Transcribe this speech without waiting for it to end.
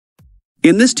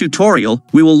In this tutorial,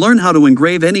 we will learn how to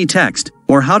engrave any text,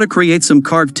 or how to create some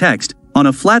carved text, on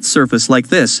a flat surface like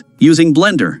this, using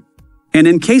Blender. And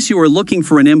in case you are looking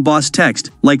for an embossed text,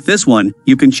 like this one,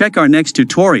 you can check our next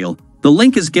tutorial. The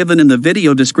link is given in the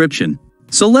video description.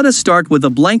 So let us start with a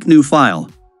blank new file.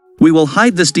 We will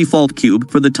hide this default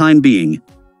cube for the time being.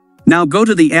 Now go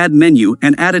to the Add menu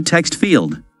and add a text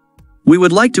field. We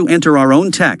would like to enter our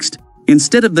own text,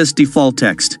 instead of this default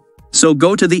text. So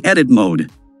go to the Edit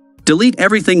mode. Delete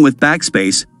everything with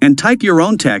backspace, and type your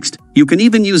own text. You can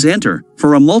even use Enter,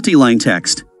 for a multi-line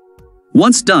text.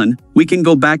 Once done, we can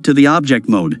go back to the Object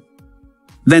mode.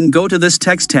 Then go to this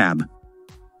Text tab.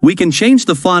 We can change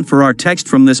the font for our text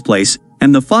from this place,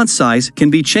 and the font size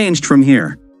can be changed from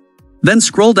here. Then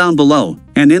scroll down below,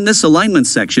 and in this alignment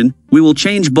section, we will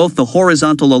change both the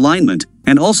horizontal alignment,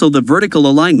 and also the vertical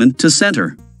alignment to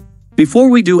center. Before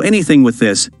we do anything with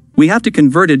this, we have to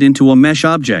convert it into a mesh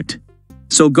object.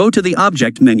 So go to the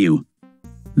Object menu.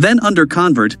 Then under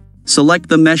Convert, select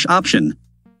the Mesh option.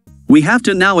 We have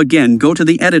to now again go to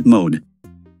the Edit mode.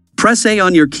 Press A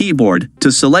on your keyboard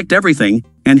to select everything,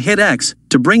 and hit X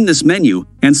to bring this menu,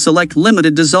 and select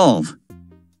Limited Dissolve.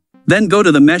 Then go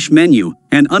to the Mesh menu,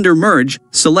 and under Merge,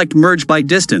 select Merge by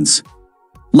Distance.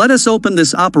 Let us open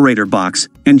this operator box,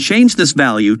 and change this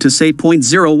value to say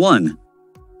 0.01.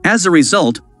 As a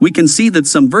result, we can see that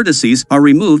some vertices are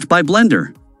removed by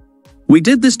Blender. We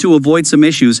did this to avoid some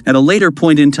issues at a later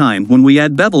point in time when we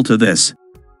add bevel to this.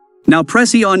 Now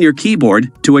press E on your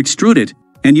keyboard to extrude it,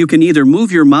 and you can either move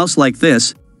your mouse like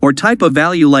this, or type a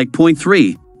value like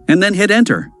 0.3, and then hit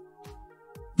Enter.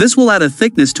 This will add a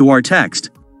thickness to our text,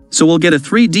 so we'll get a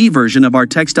 3D version of our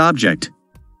text object.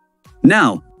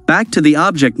 Now, back to the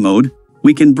Object mode,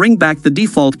 we can bring back the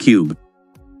default cube.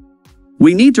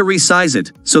 We need to resize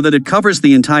it so that it covers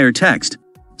the entire text,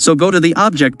 so go to the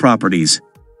Object Properties.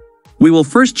 We will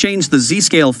first change the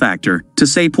Z-scale factor to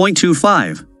say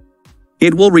 0.25.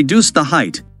 It will reduce the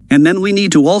height, and then we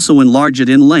need to also enlarge it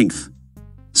in length.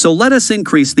 So let us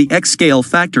increase the X scale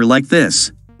factor like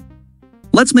this.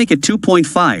 Let's make it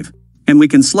 2.5, and we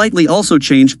can slightly also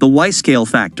change the Y scale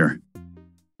factor.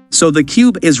 So the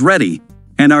cube is ready,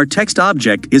 and our text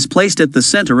object is placed at the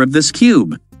center of this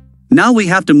cube. Now we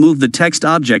have to move the text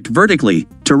object vertically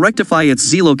to rectify its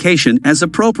Z location as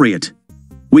appropriate.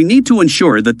 We need to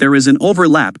ensure that there is an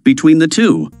overlap between the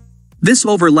two. This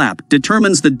overlap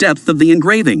determines the depth of the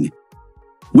engraving.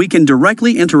 We can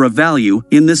directly enter a value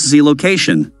in this Z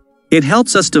location. It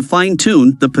helps us to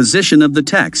fine-tune the position of the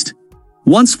text.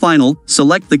 Once final,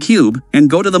 select the cube and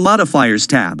go to the Modifiers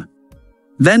tab.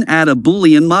 Then add a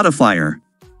Boolean modifier.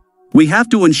 We have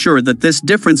to ensure that this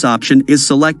difference option is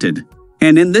selected.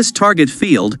 And in this target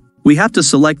field, we have to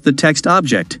select the text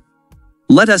object.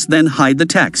 Let us then hide the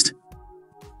text.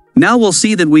 Now we'll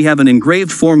see that we have an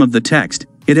engraved form of the text.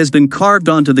 It has been carved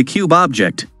onto the cube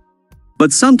object.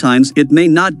 But sometimes it may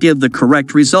not give the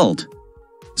correct result.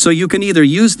 So you can either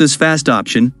use this fast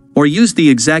option, or use the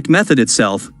exact method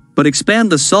itself, but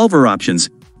expand the solver options,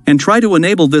 and try to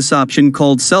enable this option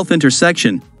called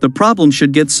self-intersection. The problem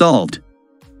should get solved.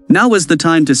 Now is the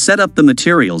time to set up the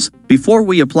materials, before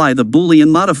we apply the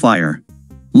Boolean modifier.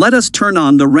 Let us turn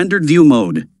on the rendered view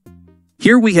mode.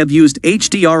 Here we have used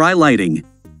HDRI lighting.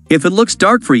 If it looks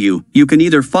dark for you, you can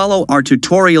either follow our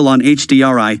tutorial on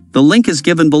HDRI, the link is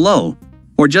given below,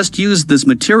 or just use this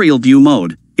material view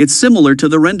mode. It's similar to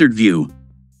the rendered view.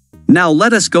 Now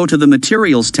let us go to the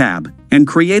Materials tab, and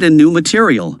create a new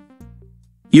material.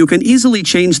 You can easily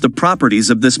change the properties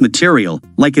of this material,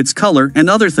 like its color and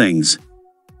other things.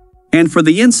 And for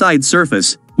the inside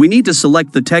surface, we need to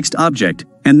select the text object,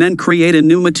 and then create a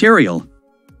new material.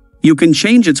 You can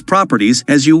change its properties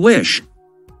as you wish.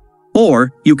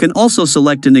 Or, you can also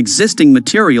select an existing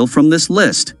material from this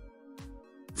list.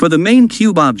 For the main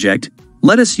cube object,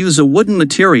 let us use a wooden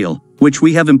material, which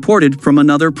we have imported from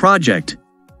another project.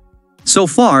 So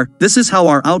far, this is how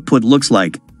our output looks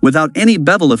like, without any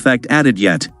bevel effect added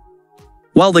yet.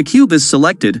 While the cube is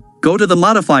selected, go to the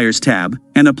Modifiers tab,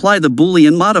 and apply the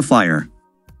Boolean modifier.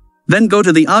 Then go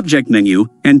to the Object menu,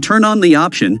 and turn on the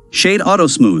option, Shade Auto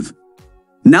Smooth.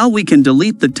 Now we can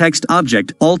delete the text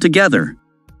object altogether.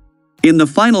 In the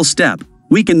final step,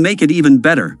 we can make it even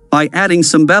better by adding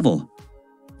some bevel.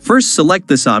 First select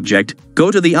this object,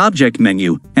 go to the Object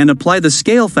menu, and apply the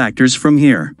scale factors from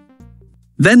here.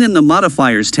 Then in the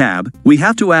Modifiers tab, we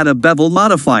have to add a bevel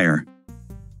modifier.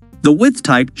 The width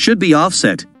type should be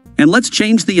offset, and let's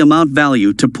change the amount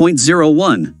value to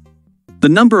 0.01. The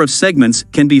number of segments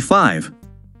can be 5.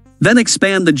 Then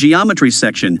expand the geometry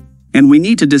section, and we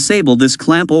need to disable this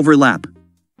clamp overlap.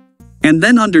 And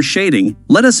then under shading,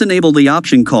 let us enable the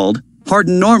option called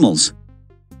Harden Normals.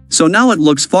 So now it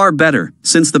looks far better,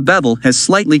 since the bevel has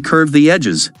slightly curved the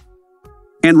edges.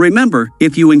 And remember,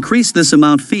 if you increase this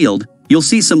amount field, you'll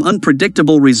see some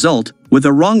unpredictable result with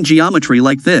a wrong geometry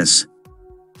like this.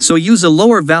 So use a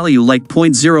lower value like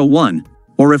 0.01,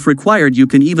 or if required you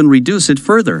can even reduce it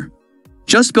further.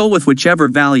 Just go with whichever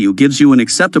value gives you an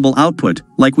acceptable output,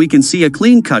 like we can see a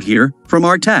clean cut here, from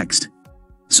our text.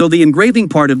 So the engraving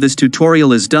part of this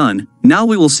tutorial is done. Now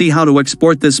we will see how to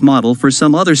export this model for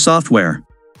some other software.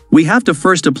 We have to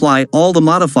first apply all the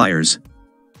modifiers.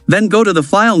 Then go to the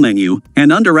File menu,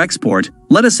 and under Export,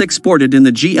 let us export it in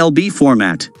the GLB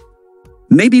format.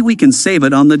 Maybe we can save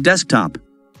it on the desktop.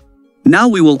 Now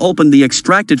we will open the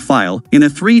extracted file in a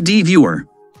 3D viewer.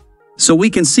 So we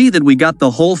can see that we got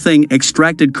the whole thing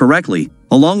extracted correctly,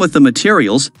 along with the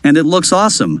materials, and it looks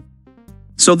awesome.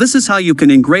 So this is how you can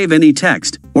engrave any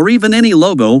text, or even any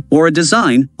logo or a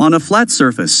design, on a flat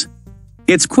surface.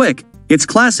 It's quick, it's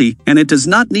classy, and it does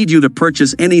not need you to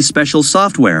purchase any special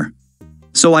software.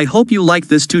 So I hope you like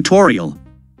this tutorial.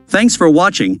 Thanks for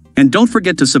watching, and don't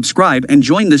forget to subscribe and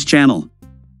join this channel.